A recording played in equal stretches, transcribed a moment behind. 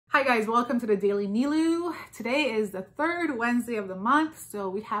Hi guys, welcome to the Daily Neloo. Today is the third Wednesday of the month, so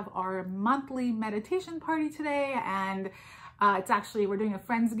we have our monthly meditation party today, and we're doing a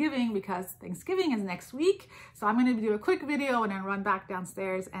Friendsgiving because Thanksgiving is next week. So I'm going to do a quick video and then run back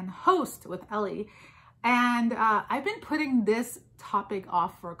downstairs and host with Ellie. And I've been putting this topic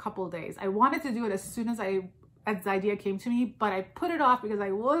off for a couple of days. I wanted to do it as soon as the idea came to me, but I put it off because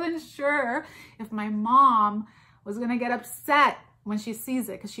I wasn't sure if my mom was going to get upset when she sees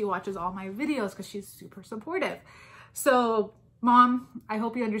it, because she watches all my videos because she's super supportive. So Mom, I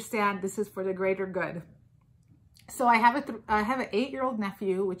hope you understand this is for the greater good. So I have an 8-year-old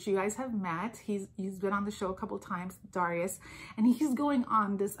nephew, which you guys have met. He's been on the show a couple times, Darius, and he's going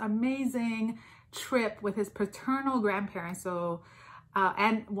on this amazing trip with his paternal grandparents. So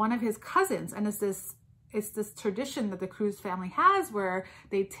and one of his cousins, and it's this tradition that the Cruz family has where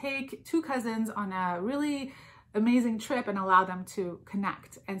they take two cousins on a really amazing trip and allow them to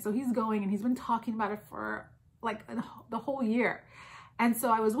connect. And so he's going, and he's been talking about it for like the whole year. And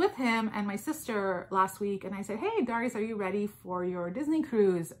so I was with him and my sister last week, and I said, "Hey Darius, are you ready for your Disney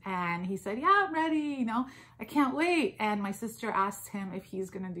cruise?" And he said, "Yeah, I'm ready, you know, I can't wait." And my sister asked him if he's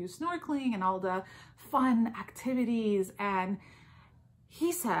gonna do snorkeling and all the fun activities, and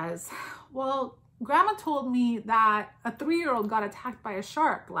he says, "Well, Grandma told me that a 3-year-old got attacked by a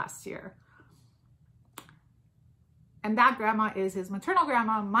shark last year." And that grandma is his maternal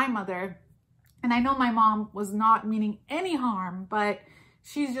grandma, my mother. And I know my mom was not meaning any harm, but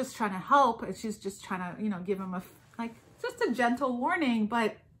she's just trying to help. And she's just trying to, you know, give him just a gentle warning.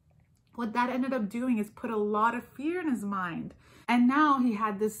 But what that ended up doing is put a lot of fear in his mind. And now he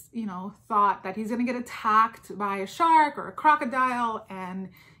had this, you know, thought that he's going to get attacked by a shark or a crocodile. And,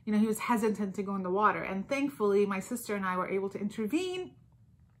 you know, he was hesitant to go in the water. And thankfully, my sister and I were able to intervene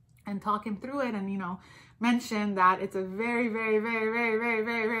and talk him through it, and, you know, mention that it's a very, very, very, very, very,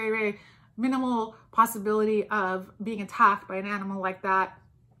 very, very, very minimal possibility of being attacked by an animal like that.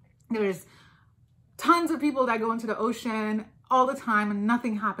 There's tons of people that go into the ocean all the time and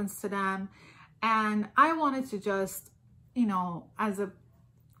nothing happens to them. And I wanted to just, you know, as a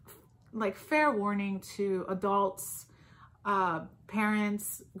fair warning to adults,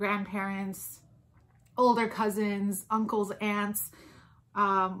 parents, grandparents, older cousins, uncles, aunts,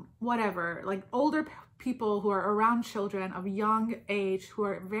 whatever, like older people who are around children of young age who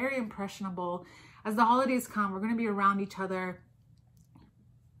are very impressionable. As the holidays come, we're going to be around each other.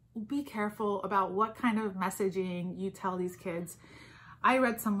 Be careful about what kind of messaging you tell these kids. I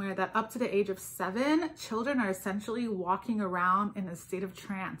read somewhere that up to the age of 7, children are essentially walking around in a state of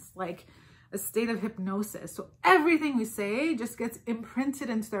trance, like a state of hypnosis. So everything we say just gets imprinted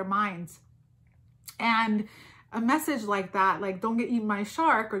into their minds. And a message like that, like "don't get eaten by a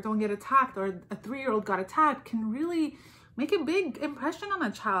shark" or "don't get attacked" or "a 3-year-old got attacked," can really make a big impression on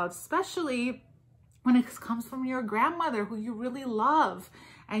a child, especially when it comes from your grandmother who you really love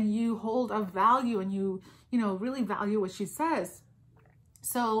and you hold a value, and you know, really value what she says.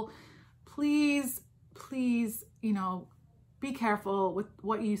 So please, you know, be careful with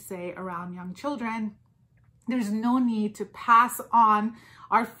what you say around young children. There's no need to pass on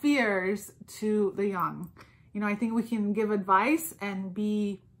our fears to the young. You know, I think we can give advice and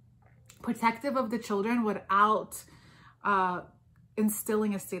be protective of the children without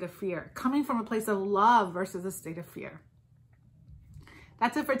instilling a state of fear, coming from a place of love versus a state of fear.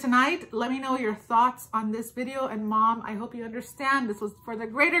 That's it for tonight. Let me know your thoughts on this video. And Mom, I hope you understand this was for the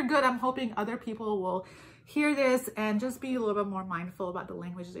greater good. I'm hoping other people will hear this and just be a little bit more mindful about the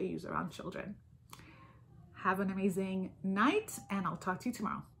language they use around children. Have an amazing night, and I'll talk to you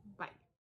tomorrow.